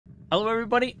Hello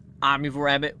everybody, I'm Evil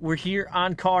Rabbit. We're here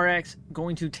on CarX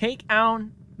going to take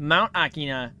on Mount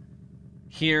Akina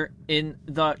here in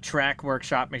the track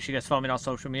workshop. Make sure you guys follow me on all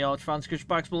social media. I'll find the description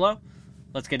box below.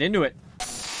 Let's get into it.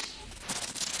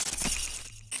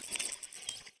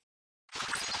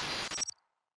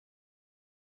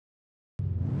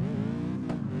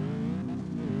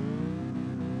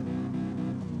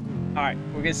 Alright,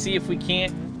 we're gonna see if we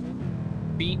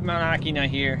can't beat Mount Akina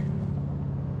here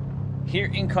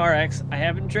in CarX. I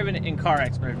haven't driven it in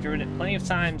CarX, but I've driven it plenty of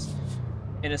times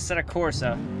in Assetto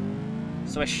Corsa.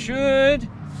 So I should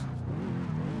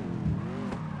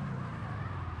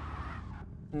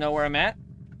know where I'm at.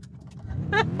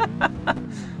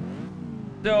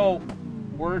 So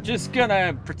we're just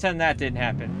gonna pretend that didn't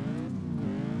happen.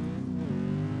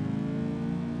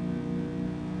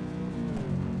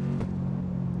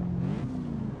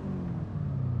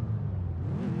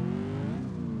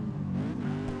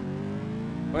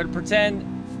 We're gonna pretend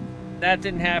that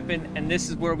didn't happen, and this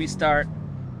is where we start.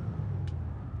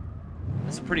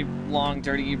 That's a pretty long,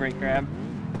 dirty e-brake grab.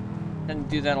 Tend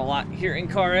to do that a lot here in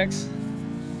CarX.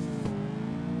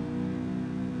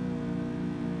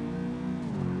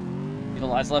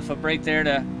 Utilize left foot brake there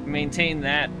to maintain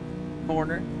that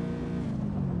corner.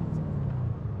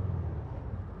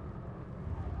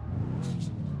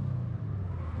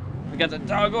 We got the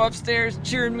doggo upstairs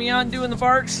cheering me on, doing the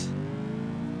barks.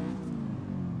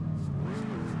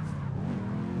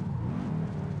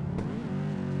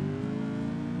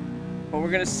 But we're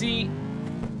gonna see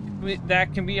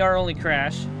that can be our only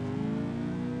crash.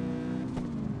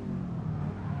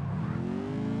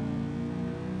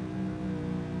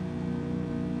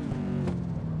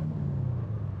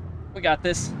 We got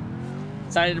this.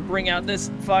 Decided to bring out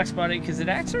this Fox body because it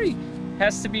actually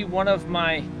has to be one of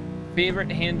my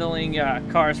favorite handling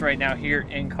cars right now here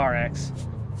in CarX.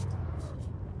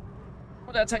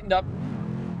 Well, that tightened up.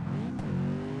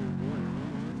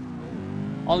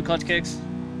 All the clutch kicks.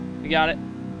 We got it.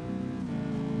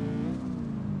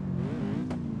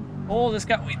 Oh, this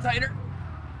got way tighter.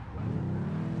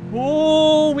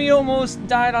 Oh, we almost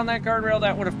died on that guardrail.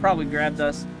 That would have probably grabbed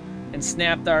us and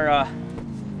snapped our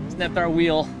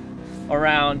wheel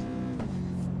around.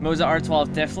 MOZA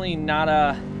R12, definitely not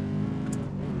a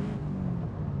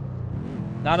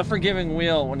forgiving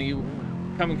wheel when you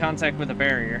come in contact with a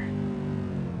barrier.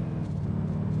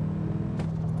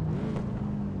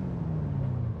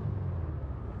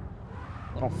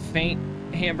 Little faint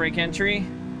handbrake entry.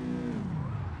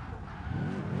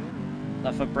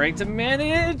 Left foot brake to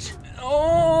manage.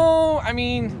 Oh, I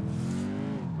mean,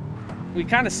 we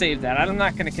kind of saved that. I'm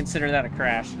not going to consider that a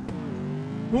crash.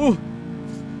 Whew.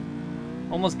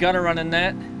 Almost gutter running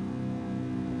that.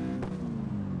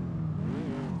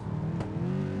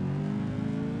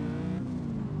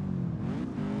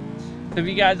 So if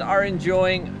you guys are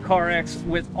enjoying CarX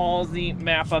with all the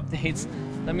map updates,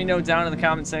 let me know down in the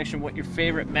comment section what your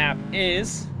favorite map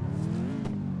is.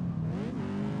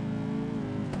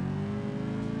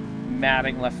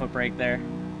 Matting left foot brake there.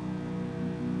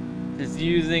 Just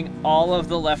using all of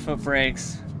the left foot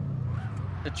brakes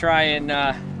to try and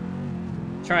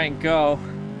go.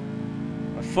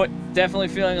 My foot definitely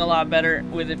feeling a lot better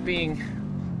with it being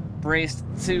braced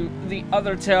to the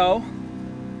other toe.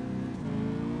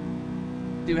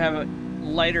 Do have a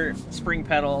lighter spring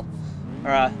pedal, or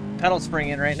a pedal spring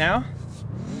in right now.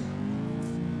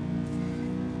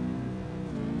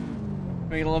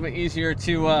 Make it a little bit easier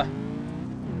to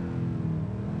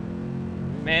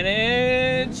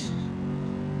manage.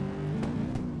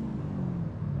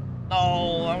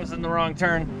 Oh, I was in the wrong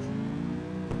turn.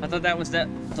 I thought that was the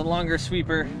longer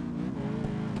sweeper.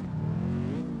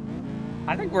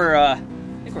 I think we're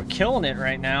killing it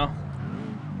right now.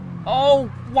 Oh,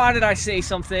 why did I say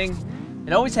something?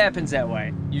 It always happens that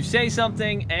way. You say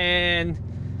something and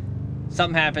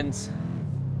something happens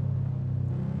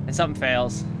and something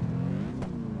fails.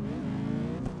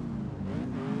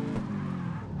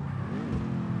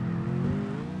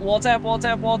 Wall tap, wall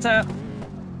tap, wall tap.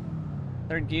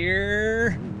 Third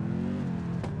gear.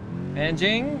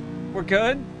 Engine. We're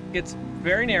good. Gets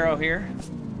very narrow here.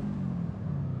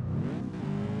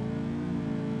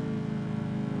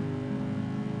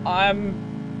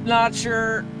 I'm not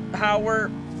sure how we're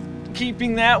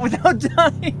keeping that without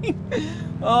dying.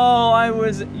 Oh, I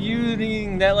was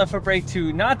using that left foot brake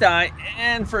to not die,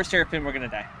 and first hairpin, we're gonna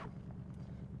die.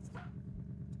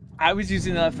 I was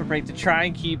using the left foot brake to try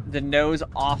and keep the nose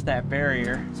off that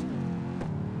barrier.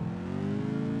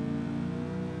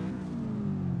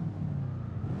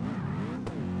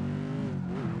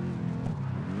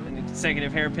 In the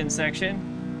consecutive hairpin section.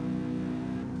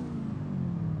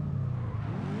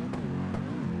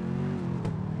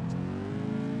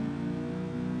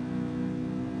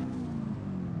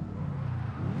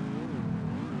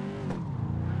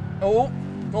 Oh,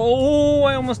 oh,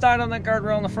 I almost died on that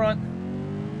guardrail in the front.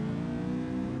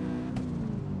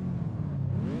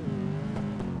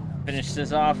 Finish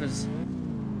this off as,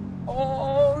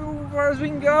 oh, as far as we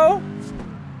can go.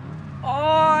 Oh,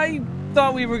 I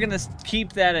thought we were going to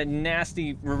keep that at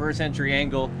nasty reverse entry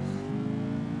angle,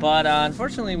 but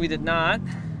unfortunately we did not.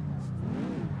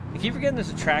 I keep forgetting there's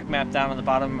a track map down on the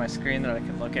bottom of my screen that I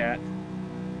can look at.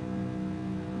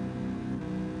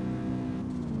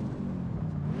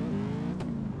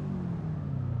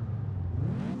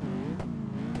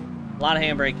 A lot of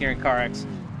handbrake here in CarX.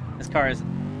 This car is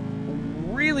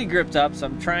really gripped up, so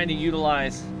I'm trying to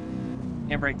utilize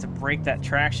handbrake to break that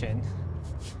traction.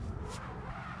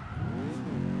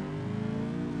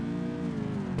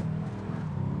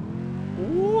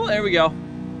 Ooh, there we go.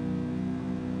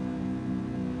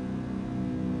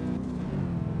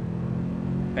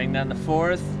 Bang down to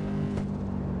fourth.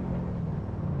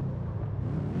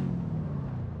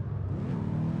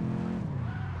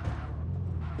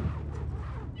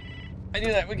 I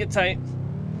knew that would get tight.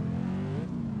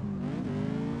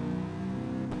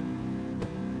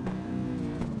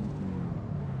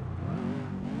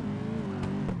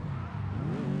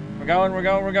 We're going, we're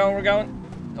going, we're going, we're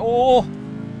going. Oh!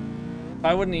 If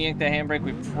I wouldn't have yanked that handbrake,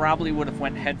 we probably would have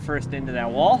went headfirst into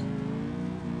that wall.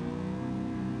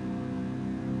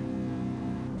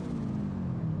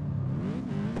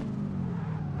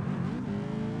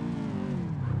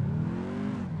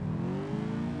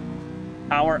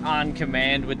 Power on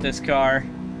command with this car.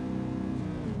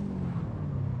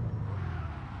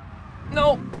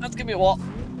 No, that's gonna be a wall.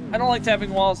 I don't like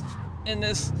tapping walls in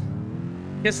this.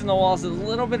 Kissing the walls is a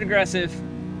little bit aggressive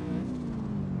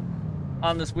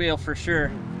on this wheel for sure.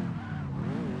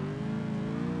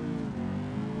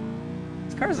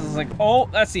 This car is like, oh,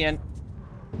 that's the end.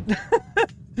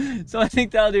 So I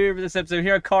think that'll do it for this episode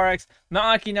here at CarX.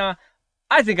 Mount Akina.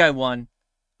 I think I won.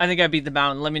 I think I beat the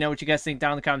mountain. Let me know what you guys think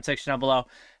down in the comment section down below.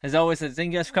 As always,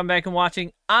 thank you guys for coming back and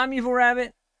watching. I'm Evil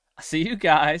Rabbit. I'll see you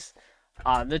guys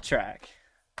on the track.